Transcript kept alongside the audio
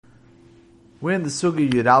We're in the Sugi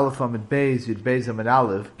Yud Aleph Amid Beis, Yud Beis Amid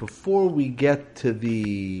Aleph. Before we get to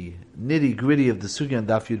the nitty gritty of the Sugi and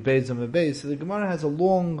Daf Yud Beis Amid Beis, so the Gemara has a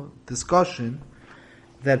long discussion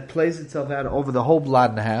that plays itself out over the whole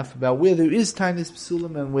blot and a half about where there is Tainis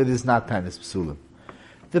Psulim and where there's not Tainis Psulim.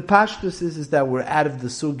 The Pashtus is that we're out of the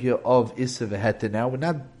Sugya of Issa V'Heta now. We're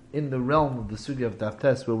not in the realm of the Sugya of Daf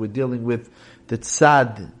Tes where we're dealing with the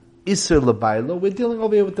Tzad Isser L'Baylo. We're dealing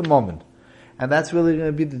over here with the moment. And that's really going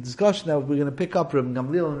to be the discussion that we're going to pick up Rabbi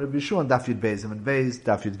Gamliel and Rabbi Yeshua and Daf Yud Beis and Beis,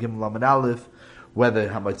 Daf Yud Gimel Amid Aleph, whether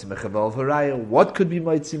Hamaitzi Mechavel Haraya, what could be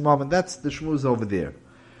Maitzi Mom, and that's the shmuz over there.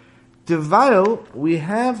 While we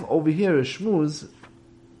have over here a shmuz,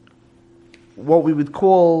 what we would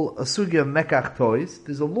call a sugya of Mekach Toys.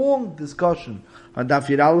 There's a long discussion on Daf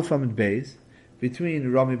Yud Aleph Amid Beis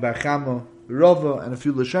between Rami Bar Chama, Rava, and a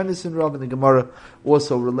few Lashonis in Rava, and the Gemara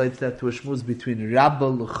also relates that to a shmuz between Rabba,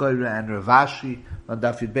 L'Chayra, and Rav Ashi on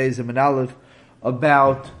Daf Yud Beis and Aleph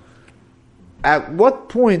about at what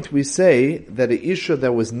point we say that a isha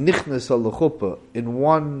that was nichnas al l'chuppah in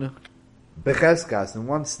one becheskas, in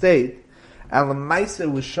one state, and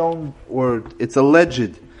l'maisa was shown, or it's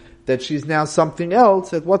alleged that she's now something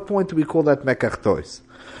else, at what point do we call that mekach tois?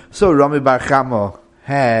 So Rami Bar Chama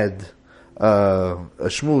had a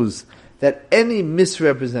shmuz that any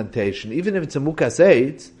misrepresentation, even if it's a mukas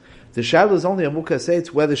eitz, the shadow is only a mukas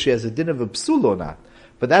eitz whether she has a din of a psula or not.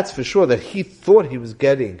 But that's for sure that he thought he was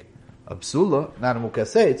getting a psula, not a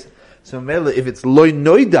mukas eitz. So if it's loy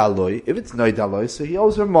noida loy, if it's noida loy, so he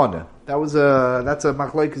owes her money. That's a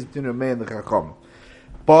machlokes between Rameh and the Chacham.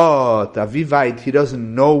 But Avivait, he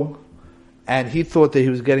doesn't know, and he thought that he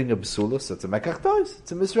was getting a psula, so it's a mekach tois.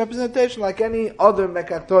 It's a misrepresentation like any other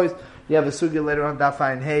mekach tois. You have a sugya later on Daf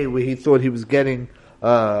Ayin Hey where he thought he was getting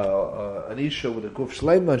an isha with a guf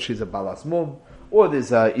shleima and she's a balas mum, or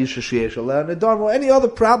there's a isha sheyesh aleh nedar, or any other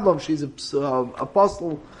problem. She's a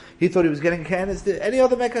apostle. He thought he was getting canis. Any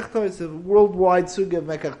other mekach tois, a worldwide sugya of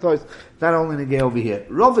mekach tois, not only in the over here.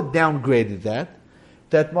 Rava downgraded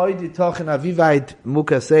that Moidi Tachin Avivait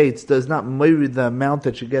Mukas Eitz does not mirror the amount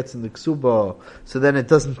that she gets in the Ksuba, so then it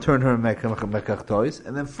doesn't turn her Mekach Tois.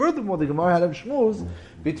 And then furthermore, the Gemara had a shmuz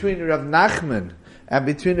between Rav Nachman and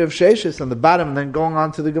between Rav Sheshes on the bottom, and then going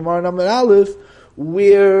on to the Gemara Amid Aleph,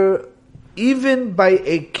 where even by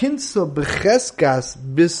a Kinsa Becheskas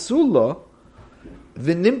Besula,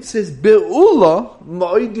 the Nimtzes Beula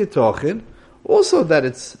Moidi Tachin, also that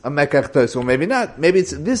it's a mekach tois, or maybe not. Maybe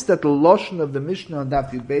it's this that the loshon of the Mishnah on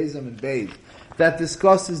Daf Yud Beis and Beis that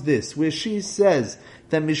discusses this, where she says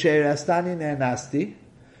that Misher Astani Ne'anasti.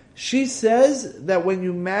 She says that when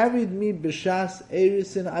you married me b'shas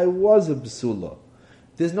erisin, I was a b'sula.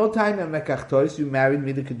 There's no time in mekach tois. You married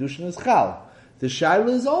me the kedushin as chal. The shaila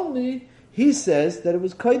is only. He says that it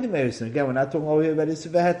was koydem erisin. Again, we're not talking over here about Issa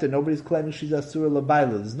V'Heta. Nobody's claiming she's asura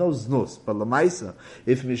l'bayla. There's no znus. But l'maisa,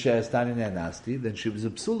 if Misha is tani ne'anasti, then she was a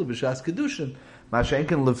psula b'shas kedushin.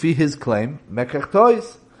 Mashenkin lefi his claim mekach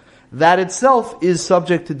tois. That itself is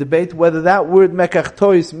subject to debate whether that word mekach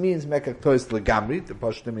tois means mekach tois legamri, the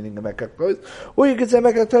pashto meaning of mekach tois, or you could say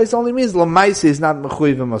mekach tois only means l'maisa is not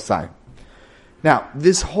mechuyev v'mosai. Now,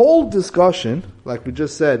 this whole discussion, like we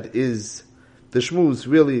just said, is the shmuz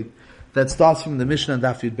really that starts from the Mishnah and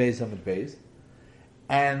Daf Yud Beis Amid Beis,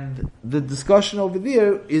 and the discussion over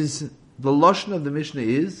there is the lashon of the Mishnah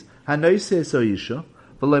is Hanoisei Soisha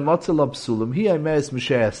v'loy motzel absulam hi aimeres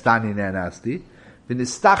Mishay Astani Ne'anasti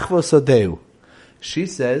v'nistachva Sodeu. She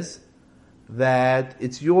says that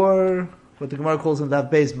it's your, what the Gemara calls in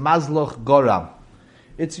that base, mazloch goram.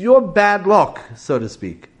 It's your bad luck, so to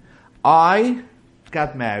speak. I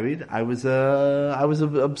got married. I was a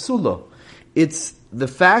psula. It's the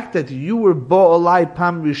fact that you were bo'olai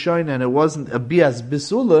pam rishon and it wasn't a bias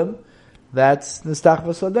bisulim, that's nistach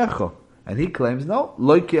v'sodecho. And he claims, no,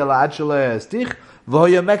 loiki ala ad shalei estich,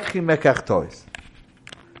 v'hoya mekchi mekach tois.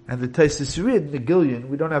 And the Taisus Rid, the Gillian,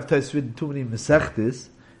 we don't have Taisus Rid in too many Mesechtis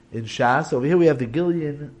in Shas. Over here we have the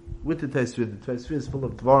Gillian with the Taisus Rid. The Taisus Rid is full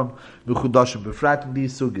of Dvarim, B'chudashim, B'frat, and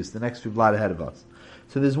these Sugis, the next few blot ahead of us.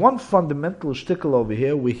 So there's one fundamental shtickle over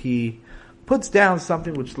here where he puts down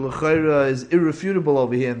something which l'chayra is irrefutable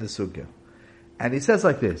over here in the sugya. And he says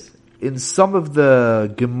like this, in some of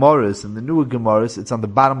the Gemaras, in the newer Gemaras, it's on the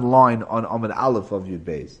bottom line on Amid Aleph of Yud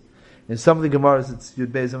Beis. In some of the Gemaras, it's Yud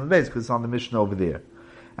Beis Amid Beis, because it's on the Mishnah over there.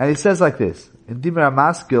 And he says like this, in Dimar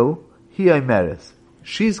HaMaskil, hi Aimeres.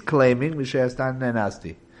 She's claiming, Mishay Astan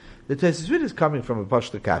Ne'anasti. The Tesisvid is coming from a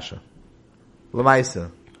Pashta Kasha.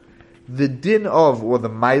 L'maisa. The din of, or the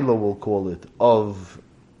Milo we'll call it, of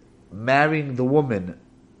marrying the woman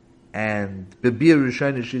and Bebir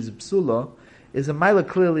Rishayna she's a psula is a Mila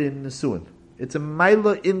clearly in Nisuin. It's a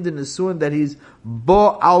maila in the Nesuin that he's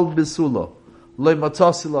bo al besula. Loy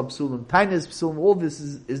matasila bsulim, tainis bsulim, all this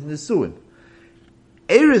is Nesuin.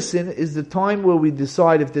 Erisin is the time where we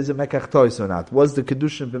decide if there's a mekach tois or not. Was the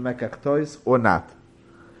kedushin b'mekach tois or not?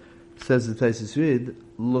 Says the Taisus Rid,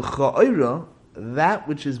 l'cha'ira, that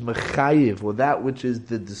which is mechayiv, or that which is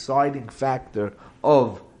the deciding factor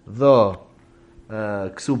of the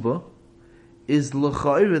ksuba, is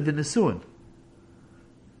l'cha'ira the nesuin.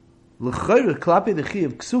 L'cha'ira klapi the chi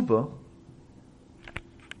of ksuba,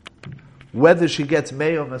 whether she gets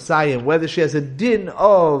may or masayim, whether she has a din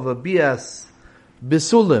of a bias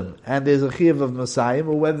bisulim, and there's a chiv of masayim,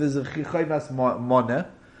 or whether there's a chayvas moneh,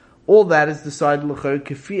 all that is decided l'cha'ira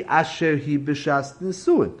kefi asher hi b'shas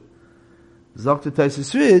nesuin. Sagt der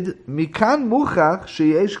Taisus Rid, mikan muchach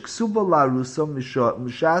sheyesh ksuba la'arusa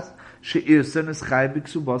mishas she'irsen es chay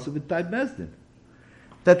b'ksubasa v'tay bezdin.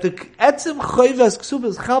 That the etzem chayvas ksuba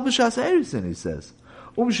is chal b'shas erisen, he says.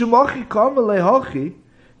 Shemochi karma lehochi,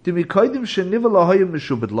 to mikoidim sheniva lahoyim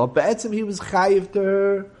mishubed lo, be'etzem he was chayiv to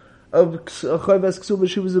her of chayvas ksuba,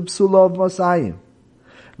 she was a psula of masayim.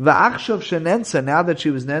 V'achshav shenensa, now that she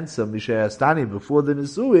was nensa, mishay astani, before the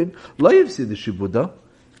nesuin, lo yivsi the shibuda.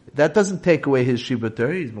 That doesn't take away his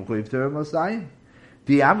shibuter. He's mechuyev to her masayim.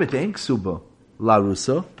 The amit ain't ksuba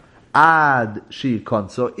larusa ad she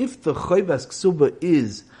konso. If the chayvas ksuba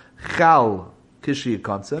is chal kishi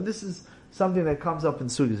konso, and this is something that comes up in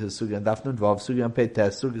sugyas and dafnun vav sugya and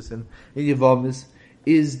peites sugyas and in yevamis,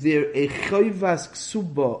 is there a chayvas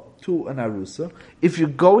ksuba to an arusa? If you're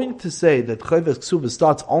going to say that chayvas ksuba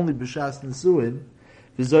starts only b'shas nesuin,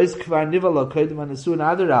 v'zois kvar nivala koydem nesuin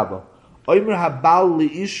adarabah. Oimer habal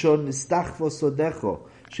liisho nistachvo sodecho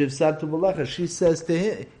shivsad tu b'lecha. She says to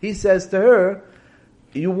him, he says to her,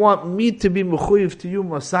 you want me to be mechuyev to you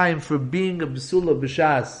masayim for being a besula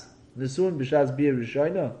b'shas nesuin b'shas b'yer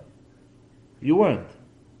rishayna? You weren't.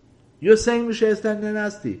 You're saying m'she'es tan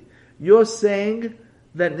nenasti. You're saying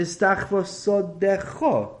that nistachvo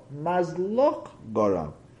sodecho mazloch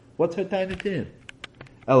goram. What's her tiny to him?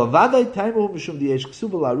 Elavadai taimu mishum diyesh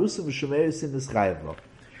ksuba larusa mishum eris in nischayev lo.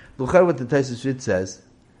 Look at what the Taisus Rid says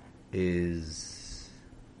is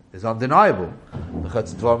undeniable.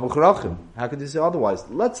 How could you say otherwise?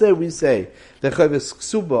 Let's say we say the chayvus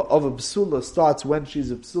ksuba of a psula starts when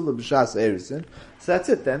she's a psula b'shas erisin. So that's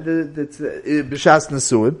it. Then it's b'shas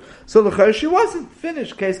nesuim. So the she wasn't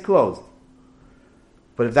finished. Case closed.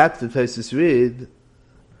 But if that's the Taisus Rid,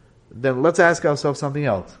 then let's ask ourselves something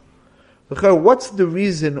else. What's the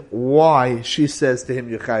reason why she says to him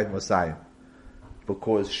Yechayiv Mosayim?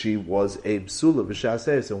 Because she was a psula b'shas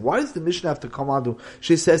eris. And why does the Mishnah have to come on to?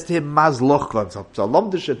 She says to him, "Maz lochvan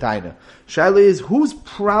salom d'shataina." Shaila is, whose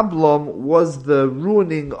problem was the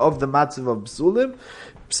ruining of the matzav of psulim?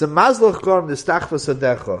 Maz lochvan nistachva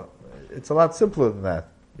sadecha. It's a lot simpler than that.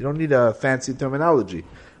 You don't need a fancy terminology.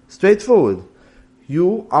 Straightforward.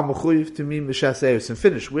 You are mechuyev to me b'shas eris, and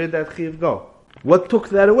finish. Where did that chiyuv go? What took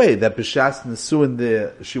that away? That b'shas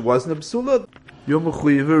nesuin she wasn't a psula. You're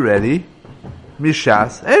mechuyev already.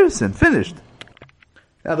 Mishas Erison, finished.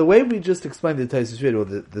 Now the way we just explained the Taisus Rid, or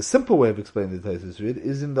the simple way of explaining the Taisus Rid,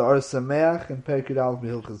 is in the Or Sameach and Perkid Aleph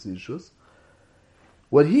Mehilchas Yishus.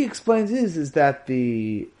 What he explains is that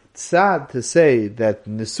the tzad to say that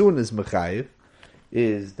Nesun is Mechayiv,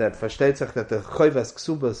 is that Fashtetzach, that the Choyvas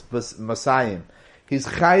Ksubas Masayim, he's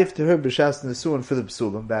Chayiv to her B'shas Nesun for the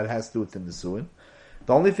B'sulim, that has to do with the Nesun.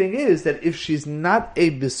 The only thing is that if she's not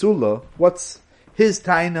a B'sula, what's his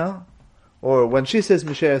Taina? Or when she says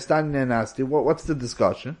Mishe'es Tan Nenasti, what's the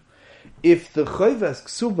discussion? If the Choyvas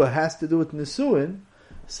Ksuba has to do with Nesuin,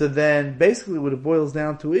 so then basically what it boils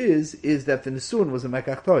down to is that the Nesuin was a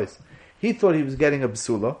Mekach Tois. He thought he was getting a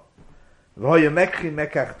B'sula.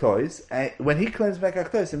 Mekach Tois. When he claims Mekach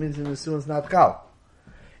Tois, it means the Nesuin is not Chal.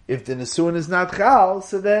 If the Nesuin is not Chal,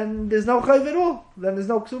 so then there's no Choyv at all. Then there's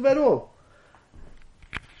no Ksuba at all.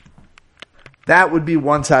 That would be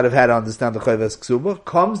one side of how to understand the Choyvas Ksuba.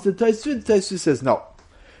 Comes the Taisus. The Taisus says, no.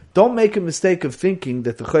 Don't make a mistake of thinking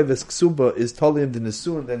that the Choyvas Ksuba is totally in the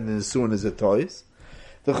Nesuin, then the Nesuin is a Tois.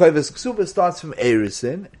 The Choyvas Ksuba starts from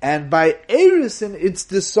Erisin, and by Erisin, it's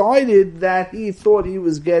decided that he thought he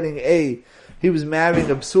was getting he was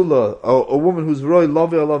marrying a Psula, a woman who's Roy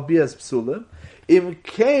Love or Love Bias Psula. It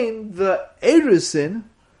came the Erisin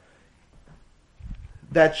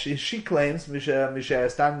that she claims,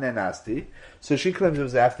 Mishe'es Tan Nenasti, so she claims it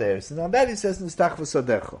was after Erisin. On that he says, Nistach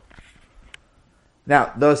v'sodecho.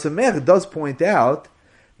 Now, the Sameach does point out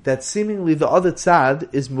that seemingly the other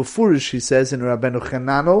tzad is mufurish, he says, in Rabbeinu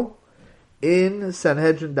Chananel, in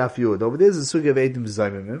Sanhedrin Daf Yud. Over there is a sugi of Eidim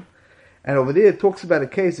Zayimim, And over there it talks about a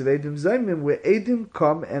case of Eidim Zaymim where Eidim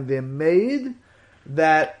come and they're made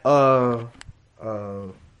that Bita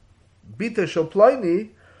Shalploini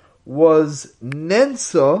was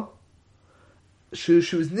Nensa, she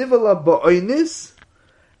was Nivala Ba'oinis,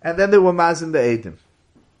 and then they were Mazin the Eidim.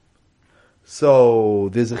 So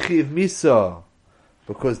there's a Chiv Misa,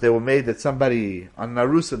 because they were made that somebody, on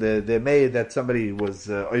Narusa, they're made that somebody was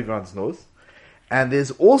over on his nose. And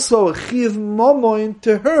there's also a Chiv Momoin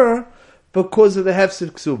to her, because of the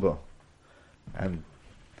Hefsid Ksuba. And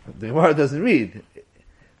the Gemara doesn't read.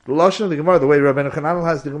 The Lashon of the Gemara, the way Rabbeinu Chananel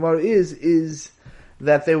has the Gemara is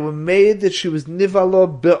that they were made that she was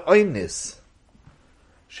Nivalo Be'oinis.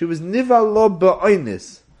 She was Nivalo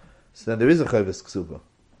Be'oinis. So then there is a Chavis Ksuba.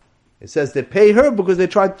 It says they pay her because they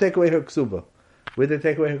tried to take away her Ksuba. Where did they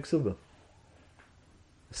take away her Ksuba?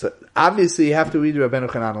 So obviously you have to read Rabbeinu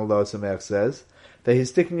Chananel, though Sameach says, that he's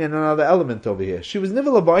sticking in another element over here. She was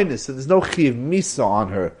Nivala Ba'oinis, so there's no Chiv Misa on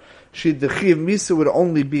her. The Chiv Misa would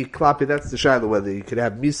only be Klapi, that's the Shaila, whether you could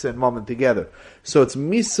have Misa and Mammon together. So it's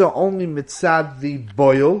Misa only Mitzad the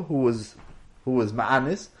Boil, who was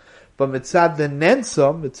Ma'anis, but Mitzad the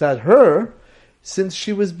Nensa, Mitzad her, since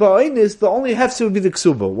she was Ba'oinis, the only Hefsa would be the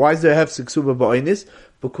Ksuba. Why is there Hefsa Ksuba Ba'oinis?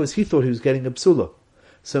 Because he thought he was getting a Psula.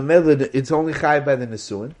 So it's only Chayiv by the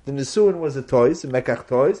Nesuin. The Nesuin was a toys, a Mekach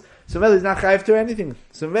toys. So Mele is not chayiv to anything.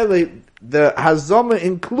 So Mele, the Hazama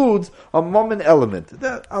includes a moment element.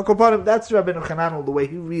 That's Rabbeinu Chananel, the way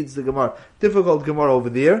he reads the Gemara. Difficult Gemara over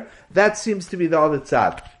there. That seems to be the other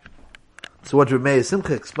tzad. So what Ramey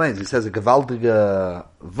Simcha explains, he says a gewaltige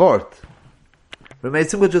Wort. Ramey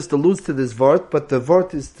Simcha just alludes to this Wort, but the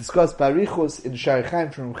Wort is discussed by Richos in Shari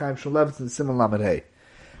Chaim from Chaim Shulevitz and Simon Lamed Hey.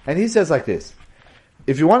 And he says like this,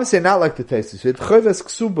 if you want to say not like the Taisus, Choves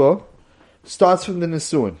Ksuba starts from the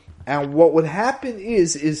Nesuin. And what would happen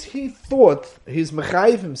is he thought he's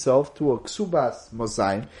mechayiv himself to a ksubas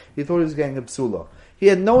mosayim. He thought he was getting a psula. He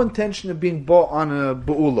had no intention of being bought on a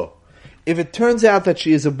bu'ula. If it turns out that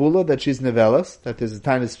she is a bula, that she's nevelas, that there's a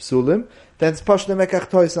tainis psulim, then it's pashna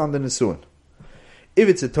mekach tois on the nesuin. If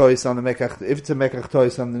it's a tois on the mekach, if it's a mekach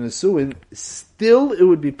tois on the nesuin, still it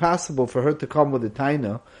would be possible for her to come with a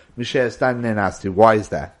taina mishes taina nenasti. Why is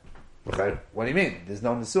that? What do you mean? There's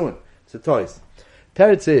no nesuin. It's a tois.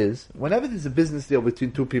 Teretz is, whenever there's a business deal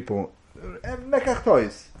between two people, mekach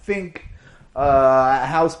toys, think a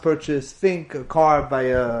house purchase, think a car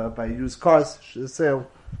by used cars sale,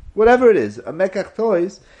 whatever it is, a mekach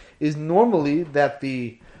toys is normally that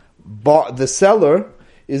the seller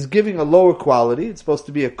is giving a lower quality. It's supposed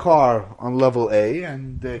to be a car on level A,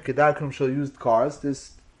 and the Kedarkrim shall used cars.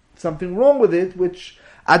 There's something wrong with it, which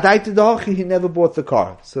Adaita he never bought the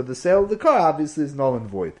car. So the sale of the car obviously is null and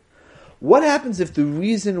void. What happens if the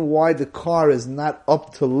reason why the car is not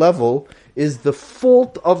up to level is the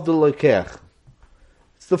fault of the lekech?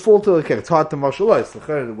 It's the fault of the lekech. It's hard to marshalize.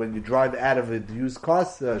 When you drive out of a used car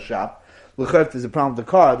shop, if there's a problem with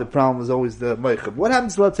the car, the problem is always the meichab. What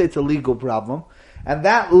happens, let's say it's a legal problem, and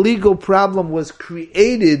that legal problem was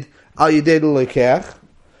created al yedei lekech.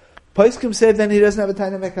 Paiskim say then he doesn't have a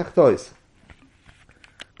time to mekach toys.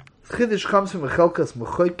 Chiddush comes from a Chelkas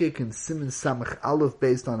Mechoykek and Siman Samach Aleph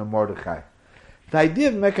based on a Mordechai. The idea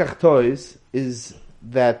of Mekach Toys is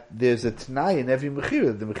that there's a Tanai in every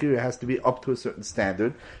Mechira. The Mechira has to be up to a certain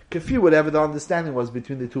standard, kafi whatever the understanding was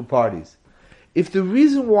between the two parties. If the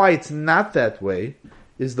reason why it's not that way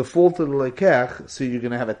is the fault of the Lekech, so you're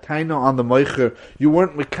going to have a Taina on the Meicher, you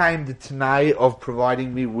weren't Mekayim the Tanai of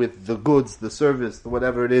providing me with the goods, the service, the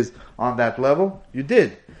whatever it is on that level, you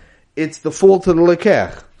did. It's the fault of the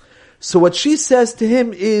Lekech. So what she says to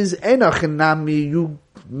him is, Enachinami, you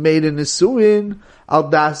made a Nisuin, al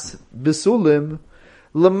das besulim,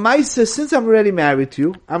 Lemaisa, since I'm already married to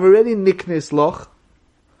you, I'm already niknes loch,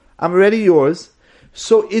 I'm already yours,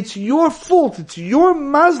 so it's your fault, it's your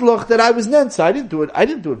mazloch that I was nensa. I didn't do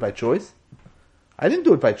it by choice. I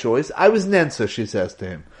was nensa, she says to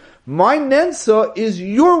him. My nensa is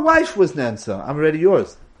your wife was nensa. I'm already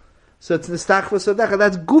yours. So it's nistach v'sodecha.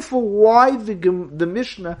 That's gufa why the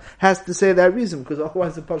Mishnah has to say that reason, because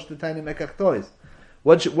otherwise the pashtu tiny mekach toys.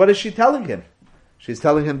 What is she telling him? She's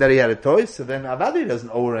telling him that he had a toy, so then Avadi doesn't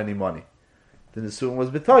owe her any money. Then the suin was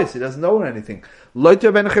betoys, he doesn't owe her anything.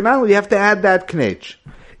 Loiter ben Chananel, you have to add that knech.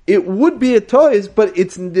 It would be a toys, but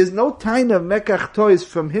there's no time of mekach toys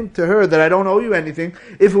from him to her that I don't owe you anything.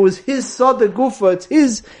 If it was his sada gufa,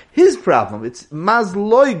 it's his problem. It's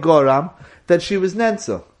mazloi goram that she was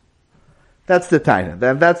nensa. That's the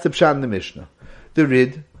Taina. That's the Pshat in the Mishnah. The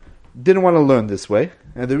Rid didn't want to learn this way.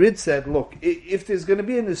 And the Rid said, look, if there's going to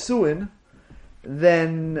be a Nesuin,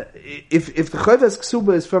 then if the Chayvas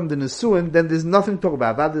Ksuba is from the Nesuin, then there's nothing to talk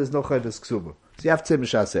about. That there's no Chayvas Ksuba. So you have to say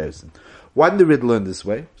Mishas Eresin. Why did the Rid learn this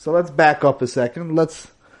way? So let's back up a second.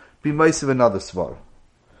 Let's be mice of another svar.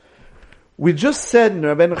 We just said in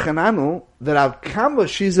Rabbeinu Chananu that Avkama,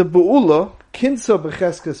 she's a Be'ula, Kinsa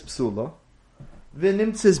B'cheskes Psula,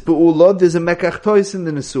 V'nimtzis Be'ula, there's a Mekachtois in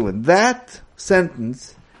the Nesuin. That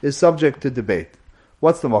sentence is subject to debate.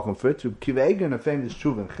 What's the makom for it? Kiva Eger, in a famous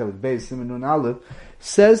Shuvan, Chelik Beis, Siman Nun Aleph,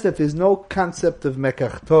 says that there's no concept of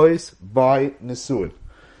Mekachtois by Nesuin.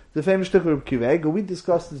 The famous Shtuch of Kiva Eger, we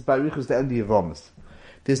discussed this by Richus, the end of Yevomis.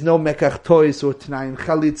 There's no Mekachtois or Tanayin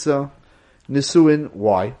Chalitza, Nesuin.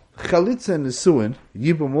 Why? Chalitza and Nesuin,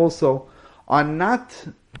 Yibum also, are not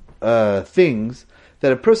things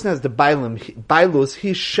that a person has the Bailos,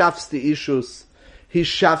 he shafts the issues, he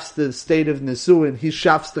shafts the state of Nesuin, he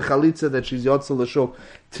shafts the Chalitza that she's Yotzel L'Shok.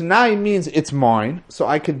 Tanai means it's mine, so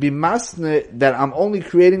I could be masne that I'm only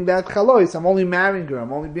creating that Chalois, I'm only marrying her,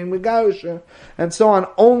 I'm only being Megayish her, and so on,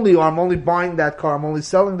 or I'm only buying that car, I'm only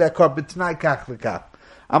selling that car, but Tanai Kach L'Kach.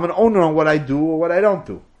 I'm an owner on what I do or what I don't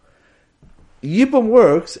do. Yibum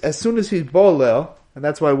works as soon as he's Bolel, and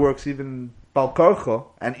that's why it works even Balkarcha,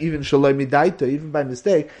 and even Shaloi Midaita, even by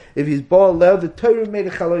mistake. If he's Bolel, the Torah made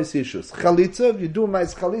a Chalois issues. Chalitza, if you do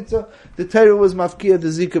mais Chalitza, the Torah was Mafkia, the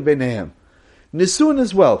Zika B'neihem. Nisun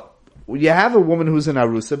as well. You have a woman who's an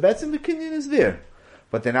Arusa, Betzim, the Kinyan is there.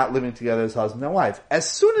 But they're not living together as husband and wife. As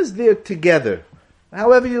soon as they're together,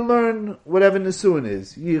 however you learn whatever Nisun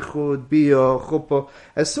is, Yichud, Biyah, Chuppah,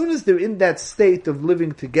 as soon as they're in that state of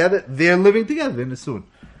living together, they're living together, they're Nisun.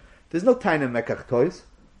 There's no time in Mekach Tois.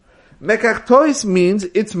 Mekach Tois means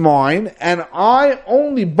it's mine, and I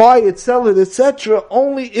only buy it, sell it, etc.,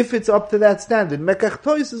 only if it's up to that standard. Mekach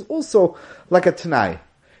Tois is also like a Tanai.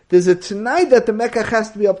 There's a Tanai that the Mekach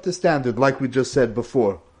has to be up to standard, like we just said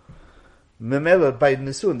before. Memela by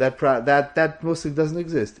Nisun, that Musik doesn't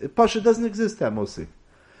exist. Pasha doesn't exist, that Musik.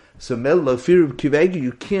 So Mela, Firub Kivegi,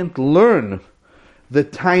 you can't learn the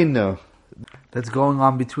Taina that's going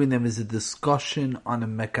on between them is a discussion on a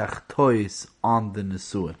Mekach Tois on the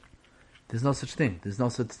Nisun. There's no such thing. There's no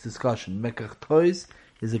such discussion. Mekach Tois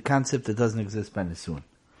is a concept that doesn't exist by Nisun.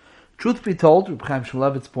 Truth be told, Reb Chaim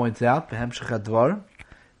Shmulevitz points out, Behemshech HaDvar,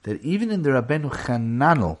 that even in the Rabbeinu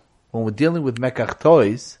Chananel, when we're dealing with Mekach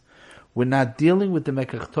Tois, we're not dealing with the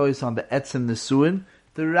Mekach Tois on the Etzem Nesuin.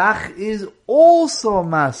 The Rach is also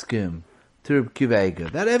maskim to Reb Kiva Eger.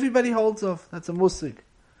 That everybody holds of. That's a musik.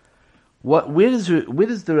 Where does the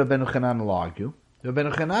Rabbeinu Chananel argue? The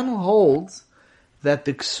Rabbeinu Chananel holds that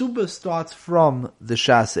the Ksuba starts from the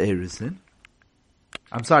Shas Erizin.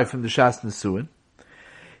 I'm sorry, from the Shas Nesuin.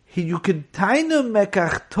 You can taina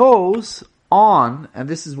Mekach Tois on, and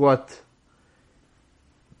this is what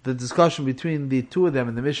the discussion between the two of them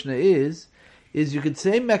in the Mishnah is you could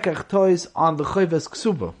say Mekach Tois on the Chayvas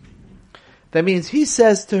Ksuba. That means he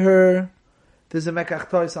says to her, there's a Mekach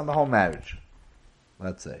Tois on the whole marriage.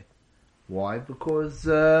 Let's say. Why? Because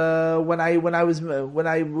when I was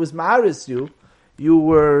ma'aris you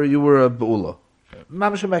were a Be'ula.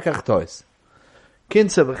 Mamash Mekach Tois.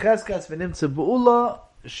 Kinsa b'cheskas v'nimtza Be'ula,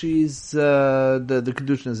 she's the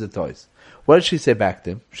Kedushin is a Tois. What does she say back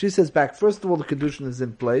to him? She says back, first of all, the Kedushin is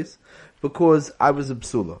in place because I was a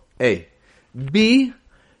Psula. A. B.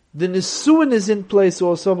 The Nisuin is in place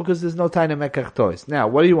also because there's no Taina Mekach Tois. Now,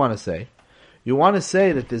 what do you want to say? You want to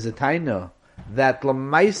say that there's a Taina that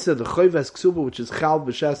Lamaisa, the Choyvas Ksuba, which is Chal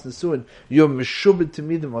B'Shas Nisuin, you're Meshubit to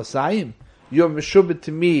me the Mosayim. You're Meshubit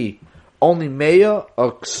to me only Meya,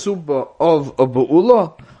 a Ksuba of a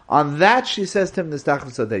Be'ula. On that, she says to him,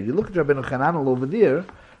 Nistachel Sadeh. You look at Rabbeinu Chananel over there,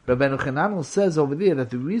 Rabbeinu Chananel says over there that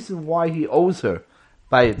the reason why he owes her,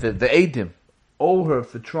 by the Eidim, owe her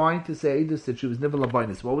for trying to say Eidus that she was Nivala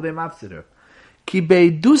Bainis. What would they mafsid her? Ki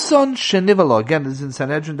beiduson shenivala. Again, this is in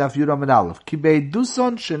Sanhedrin Daf Yud Amud Aleph. Ki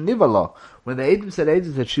beiduson shenivala. When the Eidim said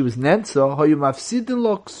Eidus that she was Nensa, hoyu mafsidin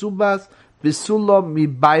lo ksubas bisula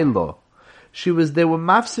mibailo. They were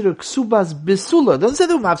mafsid her ksubas bisula. Don't say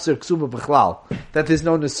they were mafsid her ksuba b'chlal. That there's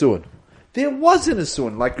no Nesuin. There was a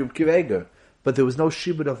Nesuin, like Reb Kiva Eger, but there was no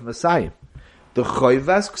shibud of Messiah. The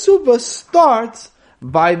Choyvas Ksuba starts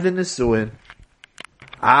by the Nesuin.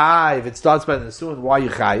 If it starts by the Nesuin, why you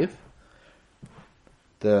chayiv?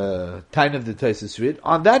 The time of the Tosis read.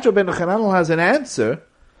 On that, Rabbeinu Chananel has an answer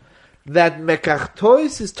that Mekach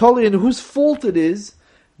Tois is totally in whose fault it is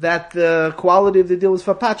that the quality of the deal is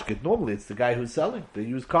Fapachkit. Normally, it's the guy who's selling, the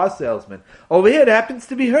used car salesman. Over here, it happens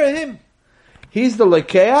to be him. He's the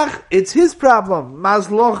lekeach. It's his problem.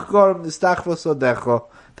 Mazloch gorim nistachva sodecho.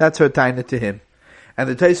 That's her taina to him. And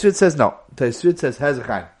the Taisvit says no. The Taisvit says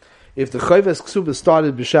Hezechaim. If the Chayvas Ksuba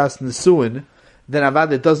started b'shas Nesuin, then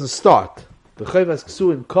Avad it doesn't start. The Chayvas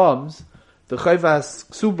Ksuin comes, the Chayvas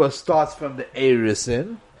Ksuba starts from the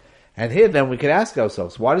Erisin, and here then we can ask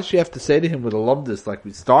ourselves, why does she have to say to him with a lumdus like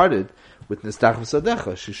we started with Nistach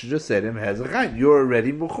V'Sadecha? She should just say to him, Hezachayim, you're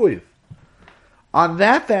already Mechuyev. On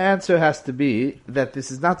that, the answer has to be that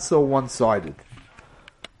this is not so one-sided.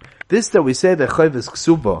 This that we say that Chayvas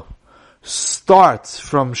Ksuba starts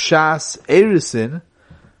from Shas Erisin,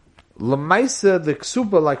 Lamaisa, the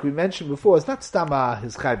Ksuba, like we mentioned before, is not Stama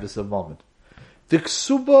his Chayvus of moment. The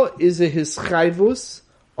Ksuba is a his Chayvus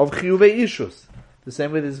of Chiyuvei Ishus. The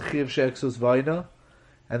same way there's Chiyuv She'eksus Vaina,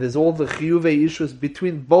 and there's all the Chiyuvei Ishus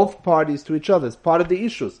between both parties to each other. It's part of the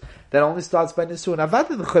Ishus that only starts by Nisuin. Avad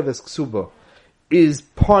the Chayvus Ksuba is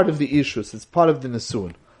part of the Ishus, it's part of the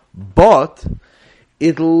Nisuin. But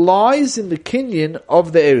it lies in the kinyan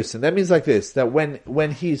of the Erisin. That means like this, that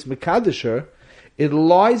when he's Mekadisher, it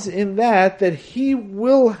lies in that he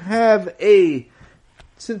will have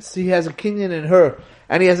since he has a kinyan in her,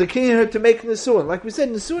 and he has a kinyan in her to make Nisuin. Like we said,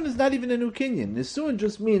 Nisuin is not even a new kinyan. Nisuin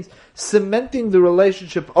just means cementing the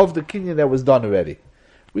relationship of the kinyan that was done already.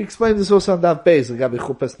 We explained this also on Daf Beis, Gabi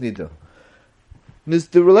Chupas Nida.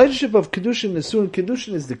 The relationship of Kedushin and Nisuin,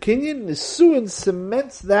 Kedushin is the kinyan, Nisuin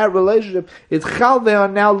cements that relationship. It's how they are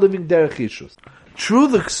now living derech Ishus. True,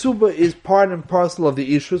 the Ksuba is part and parcel of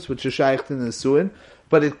the Ishus, which is Shaykh to Nisuin,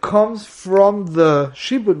 but it comes from the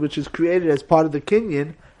Shibud, which is created as part of the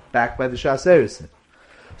kinyan, backed by the Shas Erisin.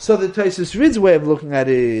 So the Taisus Rid's way of looking at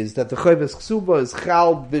it is that the Chayvas Ksuba is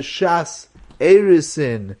Chal B'Shas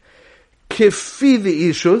Erisin Kifi the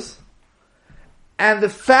Ishus, and the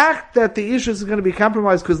fact that the Ishus is going to be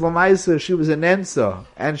compromised because Lamaisa, she was an Ensa,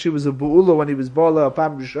 and she was a Bu'ula when he was Bola,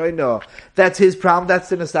 Pam Rishoino, that's his problem, that's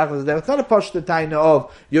the Nestachas. It's not a Pashta Taina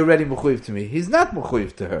of, you're already Mechuyev to me. He's not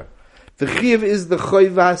Mechuyev to her. The Chiyuv is the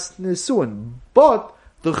Chayvas Nisuin, but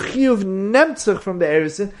the Chiyuv Nemtzach from the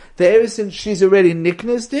Erisin, she's already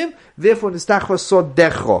niknest him, therefore Nestachas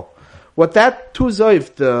Sodecho. What that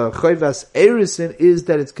tuzoif, the Chayvas Erisin, is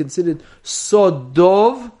that it's considered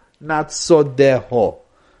Sodov, not Sodeho.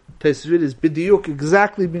 Taisvid is bidiyuk,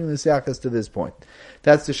 exactly being the siakas to this point.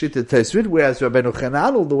 That's the shit of Taisvid, whereas Rabbeinu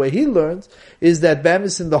Chananel, the way he learns, is that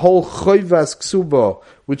Bemis in the whole Choyvas Ksuba,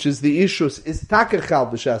 which is the Ishus, is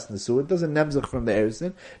Takachal B'Shas Nesu. It doesn't Nemzach from the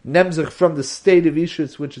Erisin, Nemzach from the state of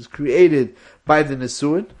Ishus, which is created by the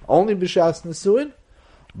Nesuin, only B'Shas Nesuin.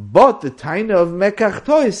 But the Taina of Mekach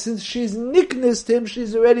Tois, since she's niknist him,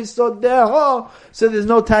 she's already Sodeho, so there's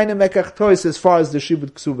no Taina Mekach Tois as far as the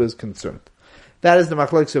Shibud Ksuba is concerned. That is the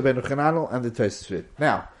Machlokes Rabbeinu Chananel and the Tosfos.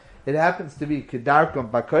 Now, it happens to be Kedarkom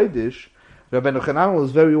Bakodesh. Rabbeinu Chananel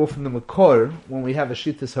is very often the Makor when we have a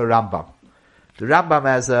Shittas HaRambam. The Rambam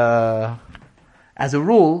as a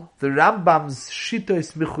rule, the Rambam's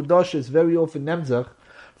Shittos Mechudosh is very often Nemzach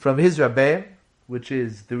from his Rabbeim, which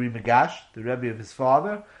is the Rimegash, the Rebbe of his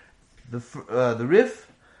father, the Rif,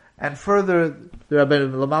 and further the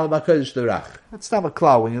Rabbeinu Lamal Bakodesh the Rach. That's not a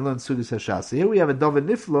klal when you learn Sugis Hashas. So here we have a Dover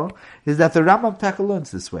Niflo, is that the Rambam Taka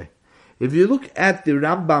learns this way. If you look at the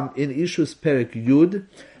Rambam in Ishus Perek Yud,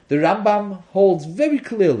 the Rambam holds very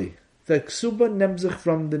clearly that Ksuba Nemzach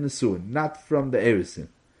from the Nesuin, not from the Erisin.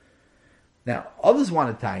 Now, others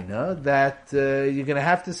want to taina that you're going to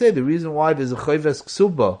have to say the reason why there's a Chayvas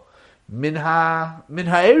Ksuba Minha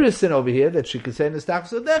Erisin over here, that she could say Nestach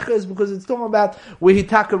Sodecha, is because it's talking about where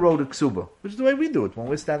Hitaka wrote a Ksuba, which is the way we do it. When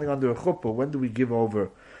we're standing under a chuppah, when do we give over?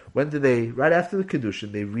 When do they, right after the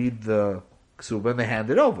Kedushin, they read the Ksuba and they hand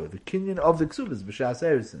it over. The kinyan of the Ksuba is B'Shas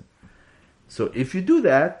Erisin. So if you do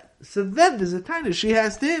that, so then there's a time she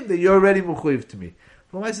has to him that you're already Mechuyev to me.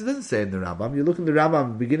 Well, it doesn't say in the Rambam. You look in the Rambam, at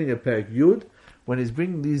the beginning of Perek Yud, when he's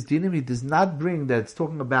bringing these dinim, he does not bring that it's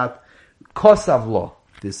talking about Kosav law.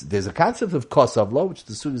 There's a concept of Kosav law, which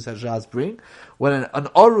the Sugis Hashas bring. When an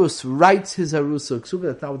Orus writes his Harusa Ksuba,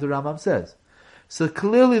 that's not what the Rambam says. So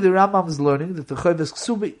clearly the Rambam is learning that the Chayvas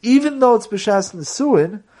Ksuba, even though it's B'Shas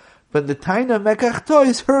Nesuin, but the Taina Mekach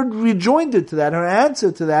Tois, her rejoinder to that, her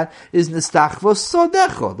answer to that, is Nestachvos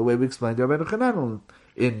Sodecho, the way we explained to Rabbeinu Chananel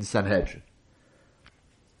in Sanhedrin.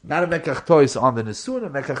 Not a Mekach Tois on the Nesuin, a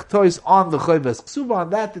Mekach Tois on the Chayvas Ksuba. On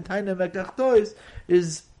that, the Taina Mekach Tois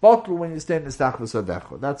is bottled when you stay in Nestachvos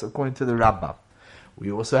Sodecho. That's according to the Rambam.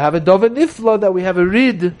 We also have a Dover Niflo, that we have a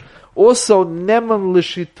read, also Neman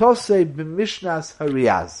L'Shitose B'Mishnas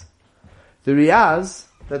HaRiyaz. The Riyaz,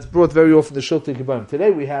 that's brought very often to Shulchan Kibbutz. Today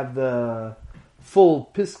we have the full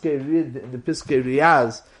Piskei Rid in the Piskei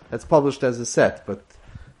Riyaz that's published as a set, but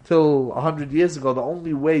till 100 years ago, the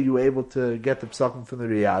only way you were able to get the Psakim from the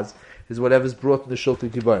Riyaz is whatever's brought in the Shulchan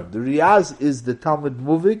Kibbutz. The Riyaz is the Talmud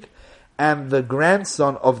Muvik and the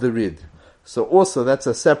grandson of the Rid. So also that's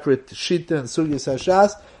a separate shita and sugyas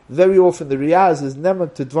hashas. Very often the riyaz is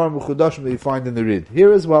neman to dvar mechudashim that you find in the rid.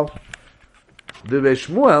 Here as well. The Reish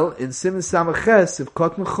Shmuel in Siman Samaches if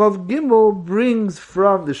Kotman Chov Gimel brings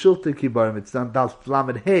from the Shultei Kibarim, it's on Daf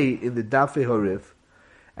Lamed Hey in the Dafei Horif,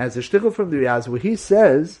 as a shtickle from the Riyaz, where he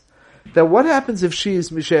says that what happens if she is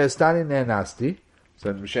Mishaya Stani Nenasti? So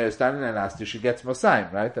in Mishaya Stani Nenasti she gets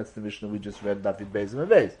Mosayim, right? That's the Mishnah we just read, David Beis and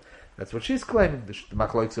Beis. That's what she's claiming. The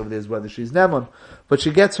Machloeks over there is whether she's Nemon, but she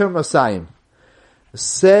gets her Mosayim.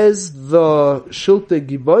 Says the Shultei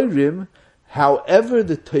Kibarim, however,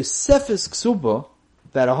 the Tosefes Ksuba,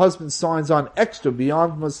 that a husband signs on extra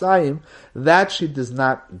beyond Mosayim, that she does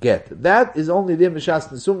not get. That is only there Mishas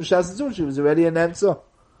Nesum. Mishas Nesum, she was already an Enso.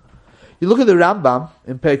 You look at the Rambam,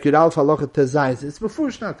 in Perkut Alf Halacha Tezayis, it's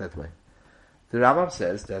before not that way. The Rambam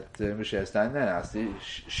says that Mishas Stein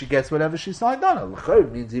she gets whatever she signed on.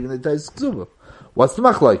 It means even the Tosefes Ksuba. What's the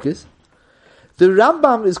Machlokes? The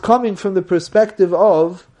Rambam is coming from the perspective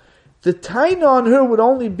of the taina on her would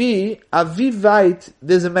only be avivait.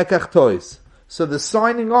 There's a mekach tois. So the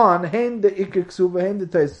signing on hein the ikar ksuba, hein the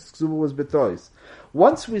tois ksuba was betois.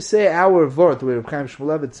 Once we say our vort, where Reb Chaim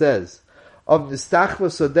Shmulevitz says of nistachva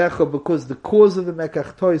sodecha, because the cause of the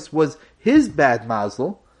mekach tois was his bad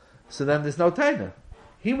mazel, so then there's no taina.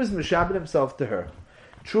 He was mishabed himself to her.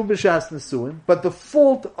 True b'shas nesuin, but the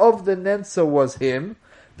fault of the nensa was him.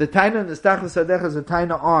 The taina nistachva sodecha is a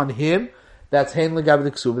taina on him. That's hein legabe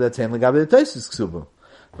the ksuba, that's hein legabe the Tosefes ksuba.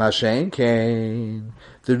 Mashen kain.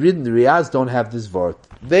 The Rid and the Riyaz don't have this vort.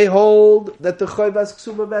 They hold that the choyvas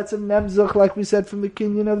ksuba that's a nemzach, like we said from the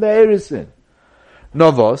kinyan of the Erisin.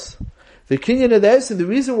 Novos. The kinyan of the Erisin, the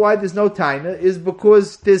reason why there's no taina is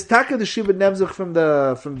because there's taka the shiva nemzach from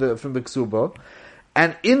the ksuba.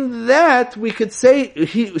 And in that, we could say,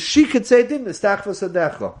 she could say din, the stachva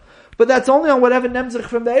sadecha. But that's only on whatever nemzach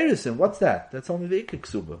from the Erisin. What's that? That's only the ikar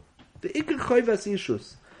ksuba. The ikar choyvas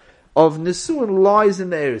ishus of Nesuin lies in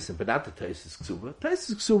the Erisin, but not the Tosefes Ksuba.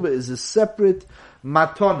 Tosefes Ksuba is a separate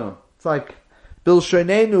matana. It's like Bil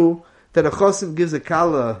Shonenu, that a chosin gives a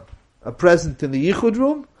kala a present in the Yichud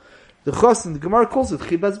room. The chosin, the Gemara calls it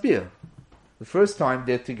Chibas Bia. The first time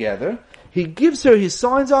they're together, he gives her, he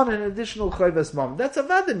signs on an additional Chayvas Mam. That's a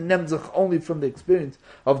vada nemzach only from the experience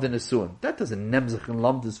of the Nesuin. That doesn't nemzach and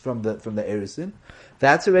lamdus from the Erisin.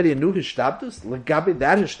 That's already a new Hishtabdus. Legabi,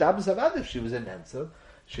 that Hishtabdus avada, if she was an Ensa,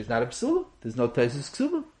 she's not a psula. There's no Tosefes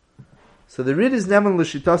Ksuba. So the Rid is Neman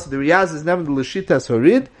L'Shitas, the Riyaz is Neman L'Shitas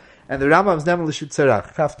Horid, and the Rambam is Neman L'Shit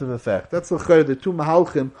Tzarach, Kaftav effect. That's the two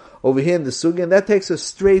Mahalchim over here in the Sugi, and that takes us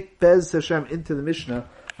straight, Bez Hashem, into the Mishnah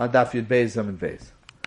on Daf Yud Beis Zamin Beis.